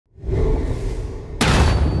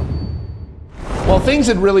Well, things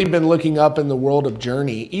had really been looking up in the world of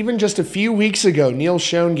Journey. Even just a few weeks ago, Neal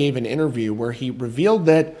Schon gave an interview where he revealed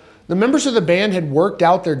that the members of the band had worked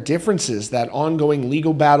out their differences. That ongoing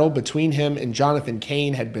legal battle between him and Jonathan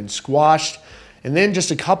Cain had been squashed. And then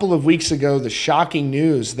just a couple of weeks ago, the shocking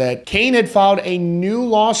news that Cain had filed a new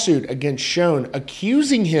lawsuit against Schon,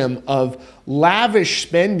 accusing him of lavish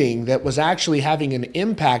spending that was actually having an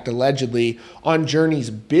impact, allegedly, on Journey's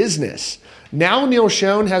business. Now Neal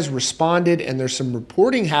Schon has responded, and there's some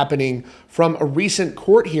reporting happening from a recent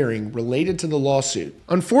court hearing related to the lawsuit.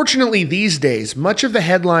 Unfortunately, these days, much of the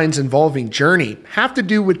headlines involving Journey have to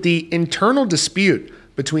do with the internal dispute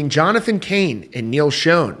between Jonathan Cain and Neal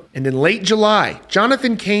Schon. And in late July,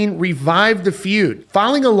 Jonathan Cain revived the feud,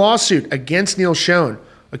 filing a lawsuit against Neal Schon,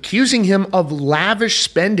 accusing him of lavish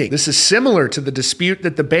spending. This is similar to the dispute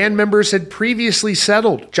that the band members had previously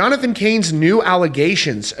settled. Jonathan Cain's new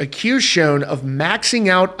allegations accuse Schon of maxing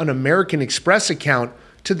out an American Express account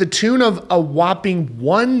to the tune of a whopping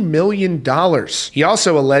 $1 million. He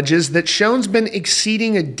also alleges that Shon's been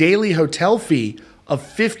exceeding a daily hotel fee of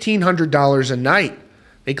 $1,500 a night.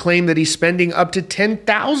 They claim that he's spending up to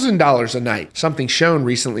 $10,000 a night, something Schon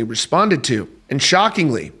recently responded to. And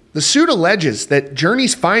shockingly, the suit alleges that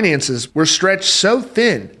Journey's finances were stretched so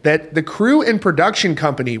thin that the crew and production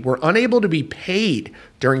company were unable to be paid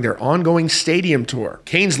during their ongoing stadium tour.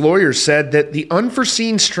 Cain's lawyers said that the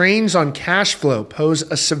unforeseen strains on cash flow pose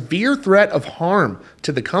a severe threat of harm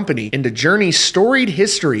to the company and to Journey's storied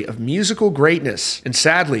history of musical greatness. And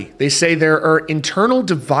sadly, they say there are internal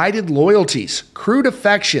divided loyalties, crude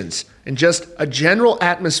affections, and just a general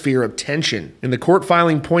atmosphere of tension. And the court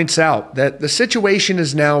filing points out that the situation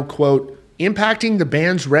is now, quote, impacting the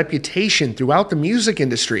band's reputation throughout the music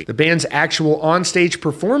industry. The band's actual onstage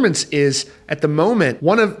performance is, at the moment,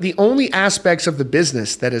 one of the only aspects of the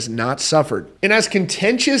business that has not suffered. And as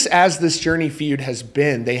contentious as this Journey feud has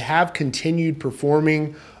been, they have continued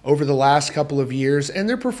performing over the last couple of years, and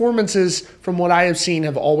their performances, from what I have seen,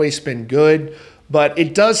 have always been good. But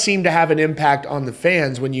it does seem to have an impact on the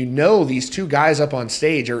fans when you know these two guys up on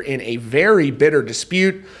stage are in a very bitter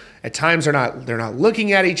dispute. At times they're not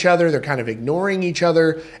looking at each other, they're kind of ignoring each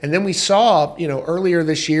other. And then we saw, earlier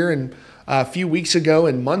this year and a few weeks ago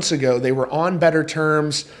and months ago, they were on better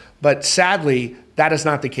terms. But sadly, that is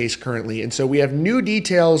not the case currently. And so we have new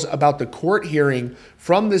details about the court hearing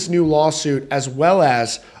from this new lawsuit, as well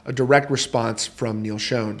as a direct response from Neal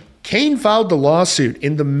Schon. Cain filed the lawsuit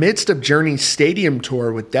in the midst of Journey's stadium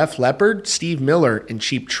tour with Def Leppard, Steve Miller, and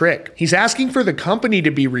Cheap Trick. He's asking for the company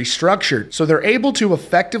to be restructured so they're able to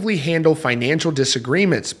effectively handle financial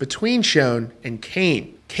disagreements between Schon and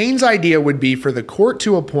Cain. Cain's idea would be for the court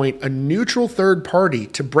to appoint a neutral third party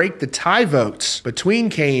to break the tie votes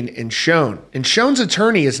between Cain and Schon. And Shon's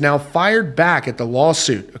attorney is now fired back at the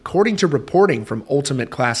lawsuit, according to reporting from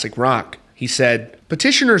Ultimate Classic Rock. He said,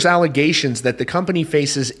 petitioner's allegations that the company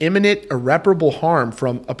faces imminent irreparable harm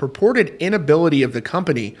from a purported inability of the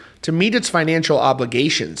company to meet its financial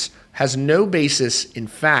obligations has no basis in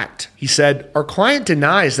fact. He said, our client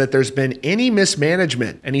denies that there's been any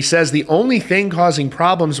mismanagement, and he says the only thing causing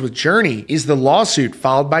problems with Journey is the lawsuit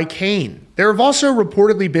filed by Cain. There have also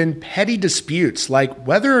reportedly been petty disputes, like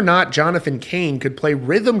whether or not Jonathan Cain could play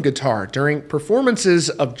rhythm guitar during performances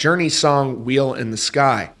of Journey's song Wheel in the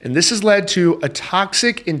Sky. And this has led to a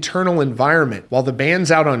toxic internal environment while the band's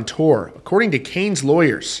out on tour, according to Cain's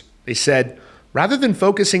lawyers. They said, rather than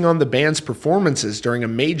focusing on the band's performances during a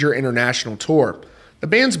major international tour, the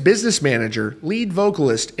band's business manager, lead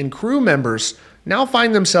vocalist, and crew members now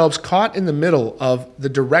find themselves caught in the middle of the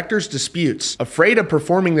director's disputes, afraid of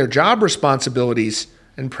performing their job responsibilities,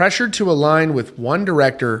 and pressured to align with one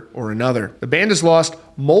director or another. The band has lost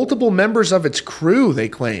multiple members of its crew, they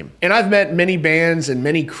claim. And I've met many bands and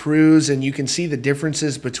many crews, and you can see the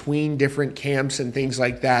differences between different camps and things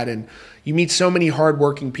like that. And you meet so many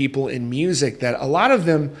hardworking people in music that a lot of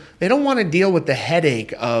them, they don't want to deal with the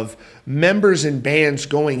headache of members in bands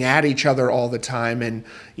going at each other all the time. And,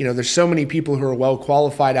 there's so many people who are well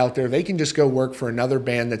qualified out there. They can just go work for another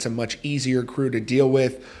band that's a much easier crew to deal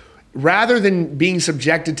with, rather than being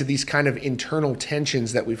subjected to these kind of internal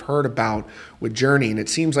tensions that we've heard about with Journey. And it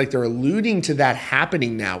seems like they're alluding to that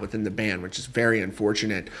happening now within the band, which is very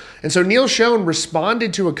unfortunate. And so Neal Schon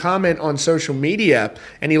responded to a comment on social media,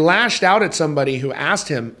 and he lashed out at somebody who asked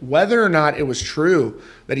him whether or not it was true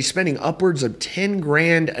that he's spending upwards of 10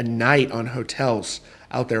 grand a night on hotels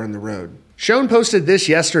out there on the road. Schon posted this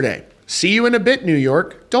yesterday. See you in a bit, New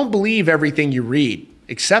York. Don't believe everything you read,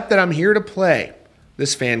 except that I'm here to play.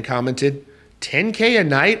 This fan commented, $10K a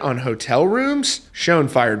night on hotel rooms? Schon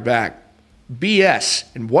fired back, BS,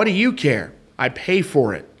 and what do you care? I pay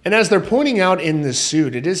for it. And as they're pointing out in this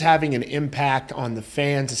suit, it is having an impact on the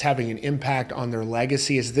fans. It's having an impact on their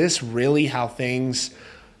legacy. Is this really how things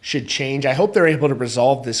should change? I hope they're able to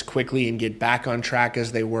resolve this quickly and get back on track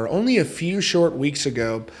as they were only a few short weeks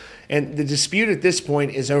ago. And the dispute at this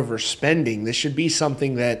point is over spending. This should be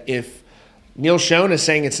something that if Neal Schon is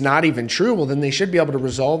saying it's not even true, well, then they should be able to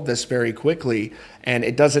resolve this very quickly. And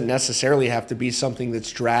it doesn't necessarily have to be something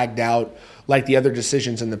that's dragged out like the other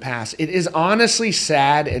decisions in the past. It is honestly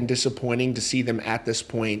sad and disappointing to see them at this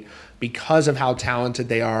point because of how talented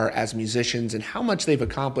they are as musicians and how much they've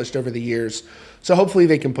accomplished over the years. So hopefully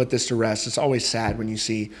they can put this to rest. It's always sad when you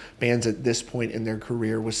see bands at this point in their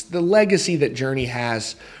career with the legacy that Journey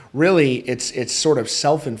has. Really, it's sort of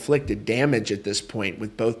self-inflicted damage at this point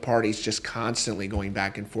with both parties just constantly going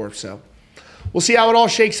back and forth. So we'll see how it all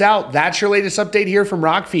shakes out. That's your latest update here from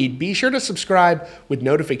Rockfeed. Be sure to subscribe with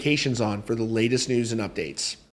notifications on for the latest news and updates.